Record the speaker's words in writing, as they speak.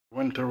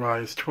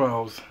Winterize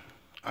 12s.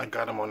 I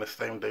got them on the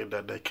same day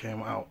that they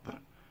came out.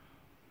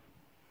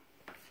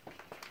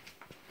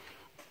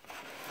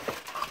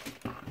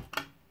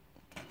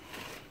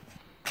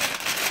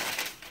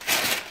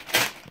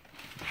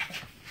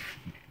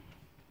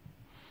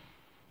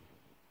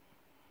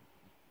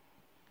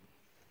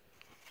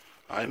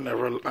 I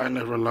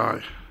never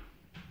lie.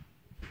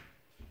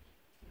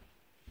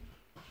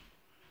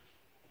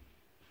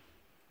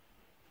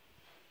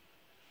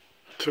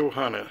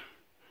 $200.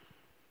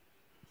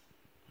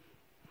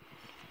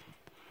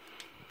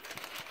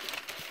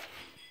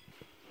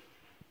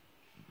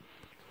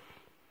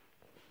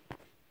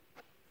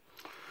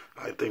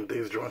 I think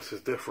these joints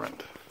is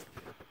different.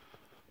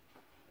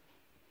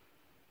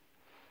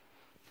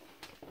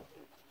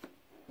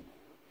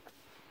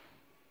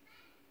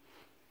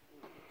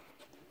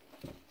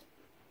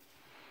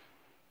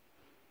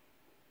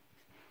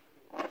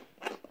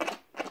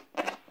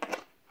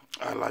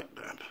 I like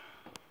that.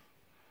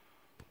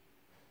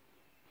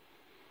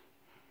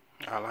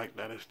 I like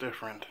that it's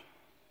different.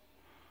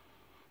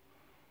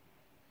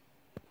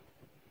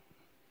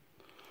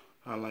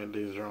 I like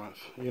these joints.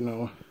 You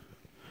know,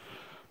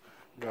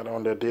 got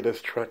on the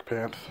Adidas track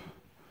pants,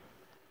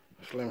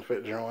 slim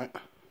fit joint.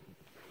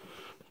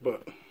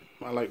 But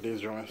I like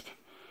these joints.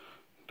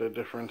 They're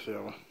different,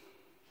 so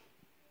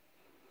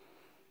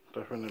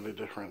definitely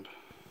different.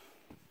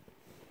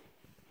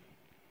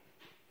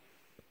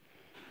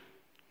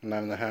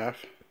 9.5.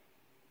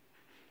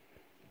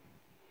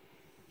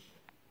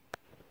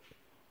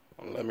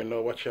 Let me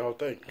know what y'all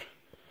think.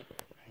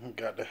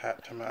 Got the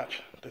hat to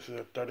match. This is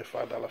a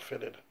 $35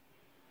 fitted.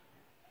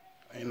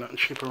 Ain't nothing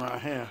cheap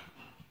around here.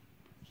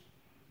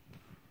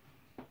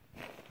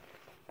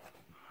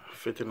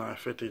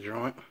 $59.50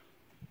 joint.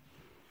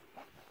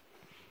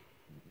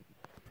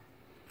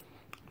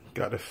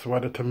 Got a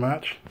sweater to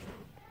match.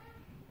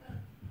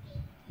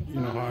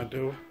 You know how I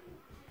do.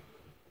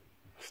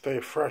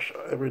 Stay fresh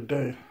every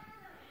day.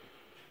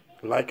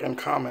 Like and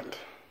comment.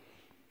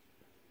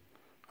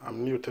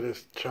 I'm new to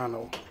this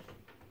channel.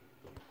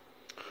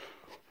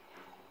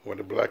 With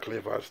the black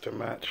Levi's to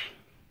match.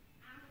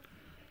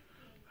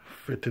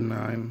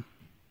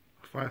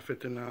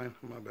 $5.59,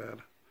 my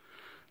bad.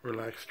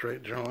 Relaxed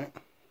straight joint.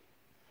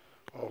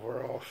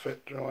 Overall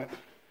fit joint.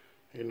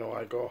 You know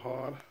I go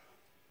hard.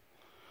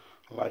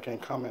 Like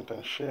and comment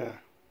and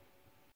share.